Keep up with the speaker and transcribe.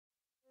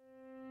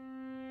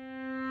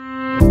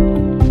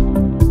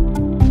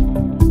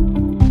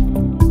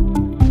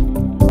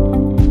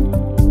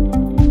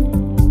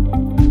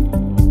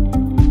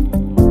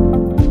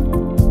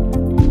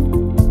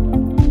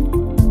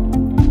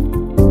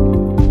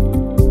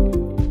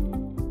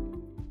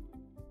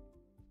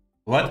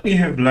what we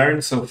have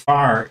learned so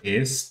far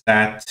is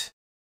that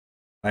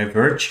by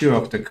virtue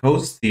of the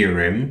Coase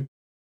theorem,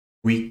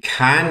 we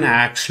can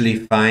actually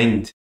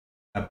find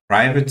a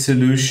private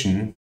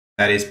solution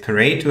that is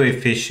Pareto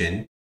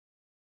efficient,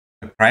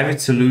 a private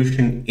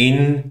solution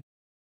in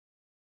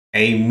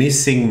a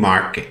missing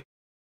market.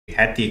 We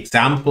had the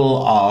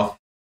example of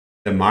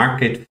the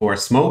market for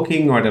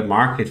smoking or the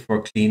market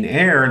for clean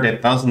air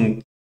that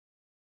doesn't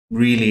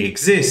really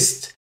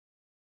exist,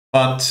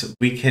 but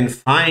we can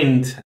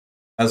find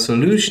a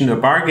solution, a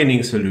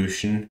bargaining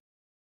solution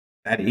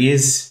that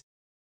is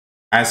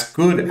as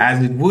good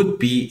as it would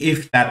be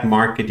if that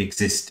market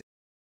existed.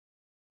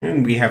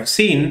 And we have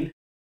seen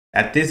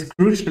that this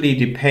crucially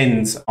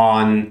depends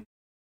on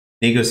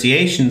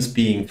negotiations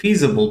being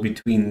feasible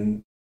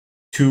between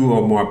two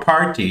or more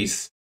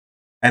parties,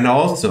 and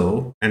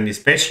also, and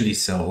especially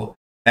so,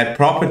 that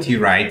property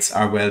rights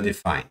are well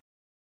defined.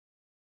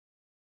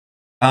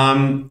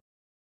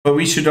 But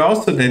we should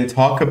also then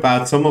talk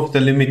about some of the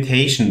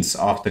limitations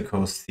of the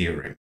Coase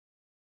theorem.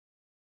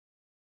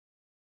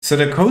 So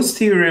the Coase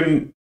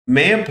theorem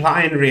may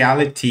apply in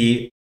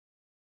reality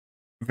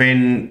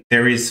when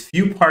there is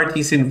few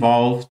parties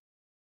involved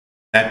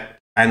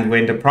and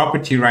when the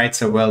property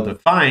rights are well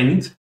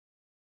defined,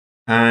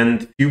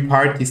 and few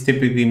parties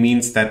typically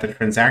means that the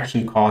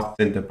transaction costs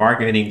and the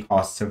bargaining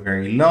costs are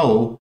very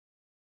low.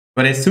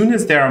 But as soon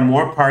as there are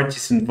more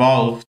parties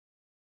involved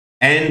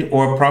and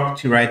or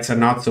property rights are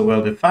not so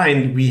well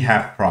defined, we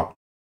have problems.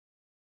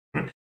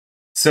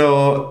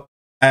 So,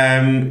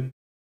 you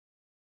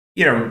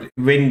know,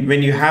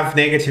 when you have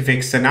negative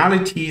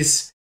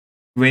externalities,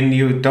 when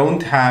you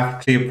don't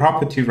have clear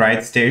property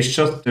rights, there's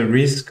just the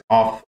risk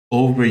of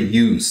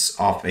overuse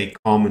of a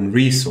common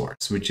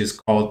resource, which is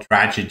called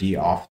tragedy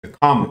of the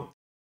common.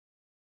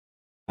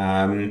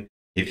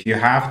 If you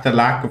have the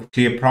lack of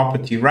clear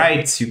property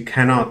rights, you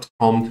cannot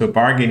come to a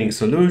bargaining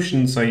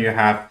solution. So you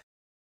have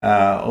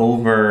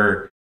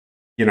overuse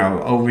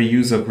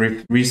of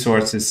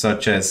resources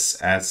such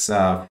as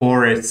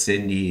forests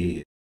in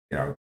the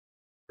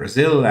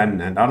Brazil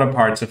and other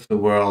parts of the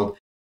world.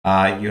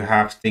 You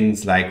have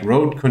things like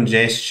road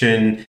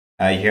congestion.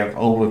 You have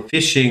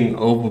overfishing,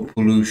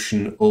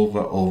 overpollution,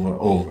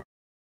 over.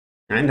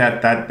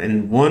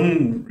 And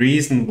one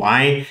reason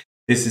why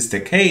this is the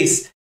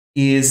case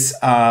is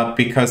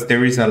because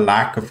there is a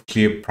lack of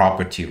clear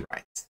property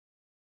rights.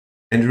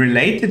 And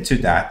related to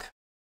that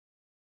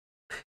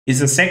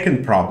is a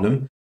second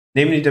problem,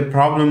 namely the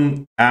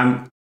problem,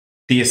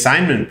 the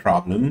assignment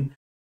problem,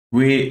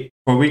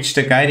 for which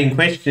the guiding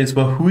question is,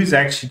 well, who is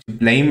actually to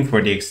blame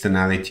for the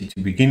externality to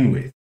begin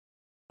with?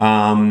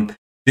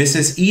 This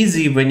is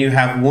easy when you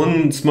have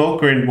one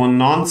smoker and one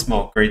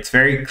non-smoker. It's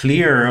very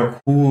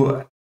clear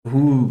who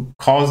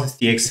causes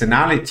the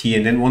externality.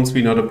 And then once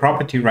we know the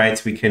property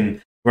rights, we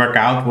can work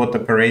out what the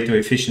Pareto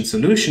efficient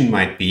solution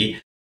might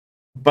be.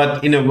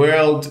 But in a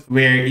world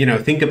where,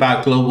 think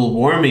about global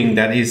warming,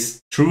 that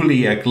is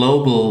truly a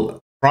global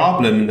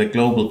problem and a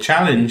global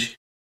challenge,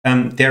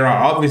 there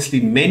are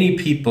obviously many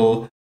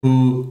people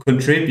who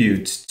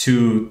contribute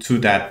to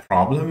that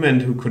problem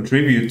and who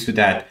contribute to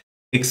that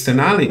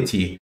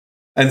externality.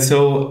 And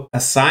so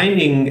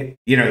assigning,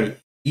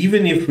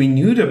 even if we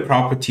knew the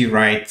property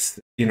rights,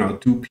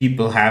 do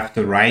people have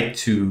the right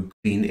to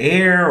clean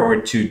air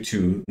or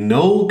to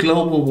know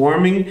global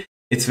warming?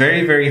 It's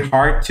very, very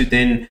hard to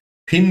then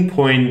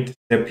pinpoint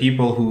the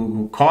people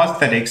who caused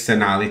that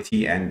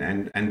externality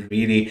and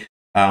really,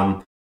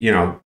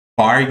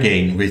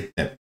 bargain with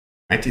them.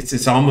 Right?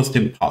 It's almost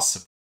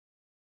impossible.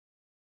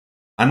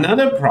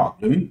 Another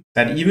problem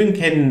that even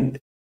can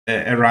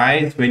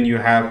arise when you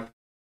have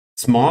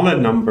smaller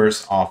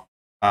numbers of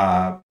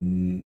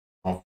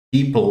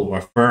people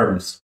or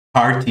firms,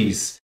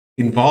 parties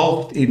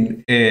involved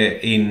in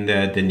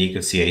the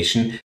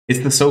negotiation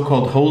is the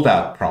so-called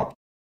holdout problem.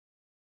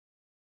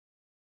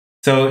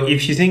 So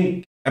if you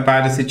think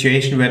about a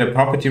situation where the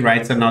property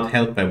rights are not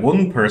held by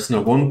one person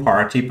or one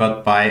party,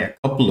 but by a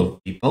couple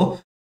of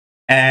people,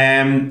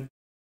 and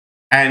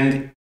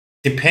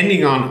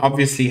depending on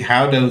obviously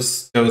how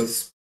those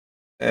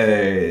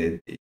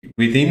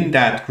within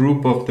that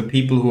group of the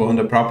people who own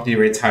the property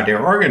rights, how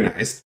they're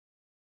organized,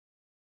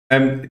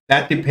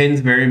 that depends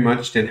very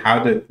much on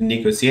how the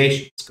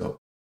negotiations go.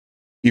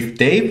 If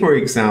they, for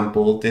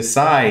example,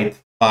 decide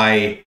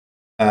by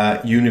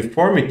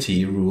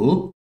uniformity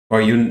rule,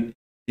 or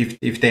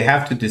if they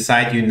have to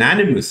decide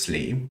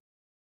unanimously,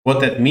 what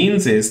that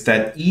means is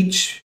that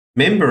each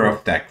member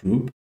of that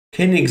group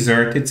can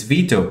exert its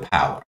veto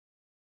power,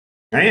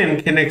 right,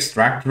 and can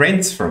extract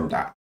rents from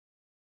that.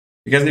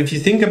 Because if you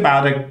think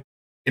about it,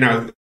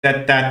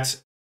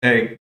 that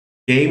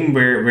game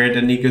where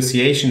the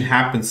negotiation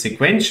happens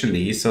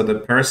sequentially, so the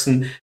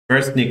person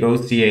first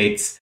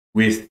negotiates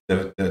with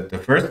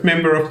the first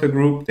member of the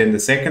group, then the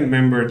second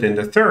member, then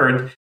the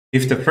third.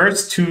 If the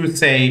first two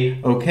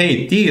say,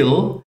 okay,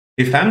 deal,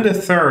 if I'm the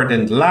third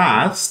and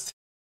last,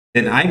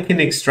 then I can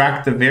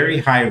extract a very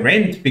high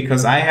rent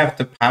because I have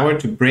the power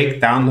to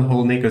break down the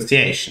whole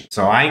negotiation.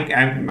 So I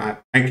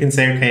can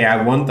say, okay,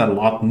 I want a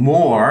lot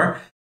more.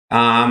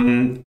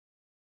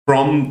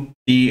 from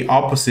the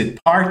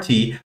opposite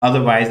party.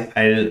 Otherwise,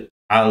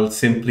 I'll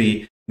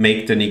simply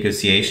make the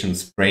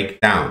negotiations break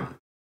down.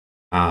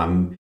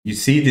 You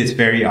see this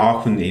very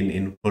often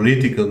in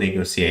political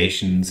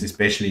negotiations,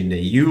 especially in the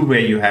EU,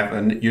 where you have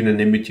a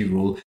unanimity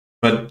rule.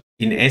 But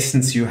in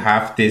essence, you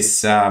have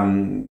this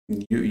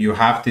you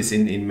have this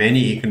in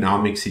many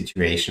economic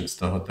situations,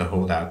 the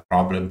holdout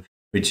problem,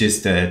 which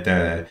is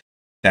that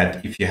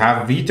if you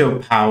have veto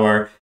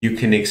power, you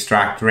can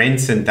extract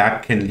rents, and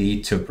that can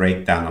lead to a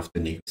breakdown of the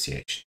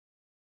negotiation.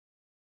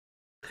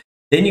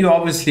 Then you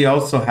obviously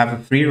also have a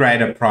free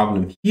rider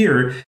problem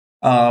here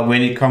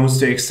when it comes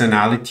to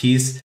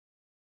externalities.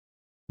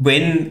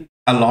 When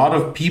a lot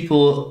of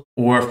people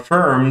or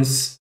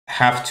firms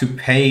have to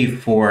pay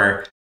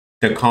for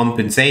the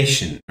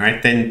compensation,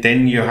 right?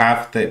 Then you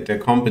have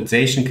the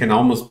compensation can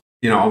almost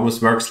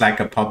works like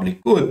a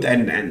public good,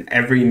 and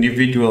every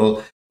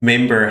individual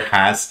member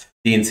has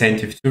the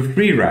incentive to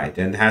free ride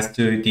and has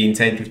the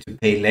incentive to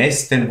pay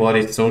less than what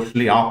is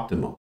socially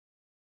optimal.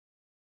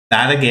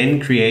 That again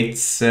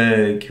creates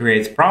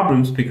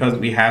problems, because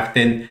we have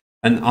then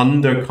an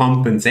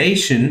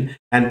undercompensation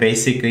and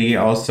basically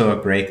also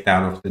a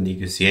breakdown of the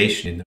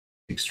negotiation in the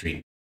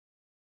extreme.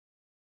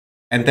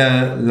 And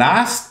the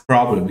last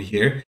problem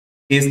here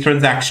is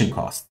transaction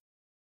cost.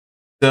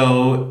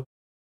 So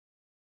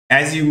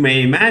as you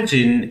may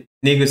imagine,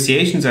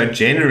 negotiations are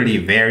generally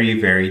very,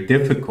 very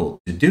difficult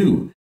to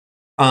do.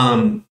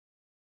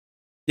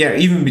 Yeah,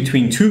 even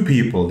between two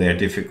people, they're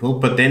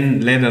difficult, but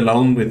then let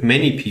alone with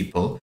many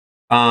people.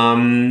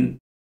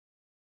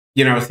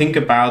 Think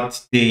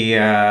about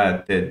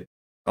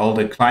all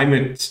the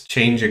climate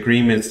change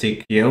agreements,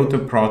 the Kyoto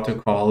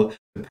Protocol,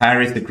 the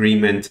Paris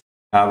Agreement,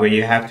 where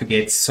you have to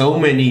get so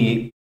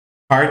many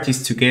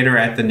parties together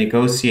at the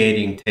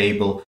negotiating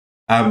table.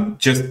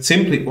 Just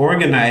simply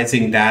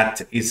organizing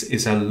that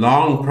is a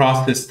long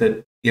process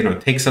that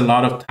takes a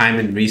lot of time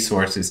and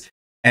resources,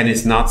 and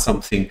is not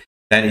something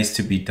that is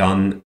to be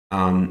done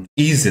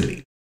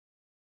easily.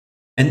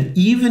 And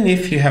even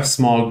if you have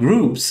small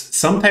groups,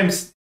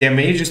 sometimes there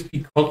may just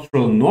be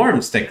cultural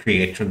norms that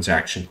create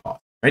transaction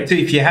costs, right? So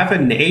if you have a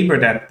neighbor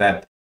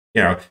that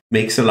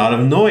makes a lot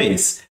of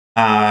noise,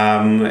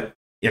 can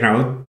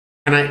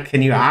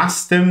you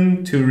ask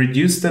them to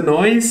reduce the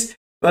noise?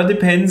 Well, it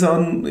depends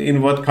on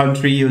in what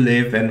country you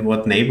live and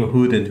what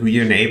neighborhood and who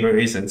your neighbor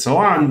is and so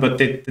on. But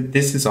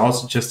this is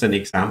also just an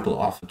example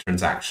of a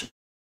transaction.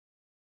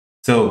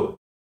 So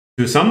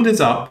to sum this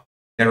up,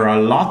 there are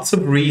lots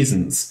of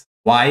reasons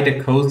why the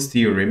Coase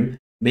theorem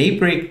may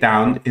break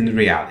down in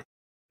reality.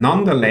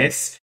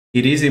 Nonetheless,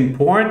 it is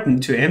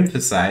important to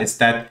emphasize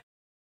that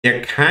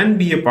there can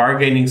be a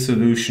bargaining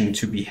solution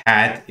to be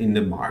had in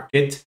the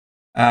market,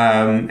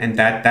 and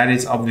that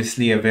is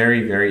obviously a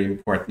very, very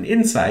important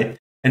insight.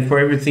 And for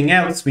everything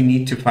else, we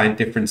need to find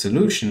different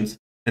solutions,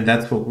 and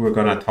that's what we're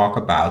going to talk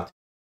about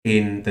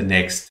in the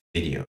next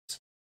videos.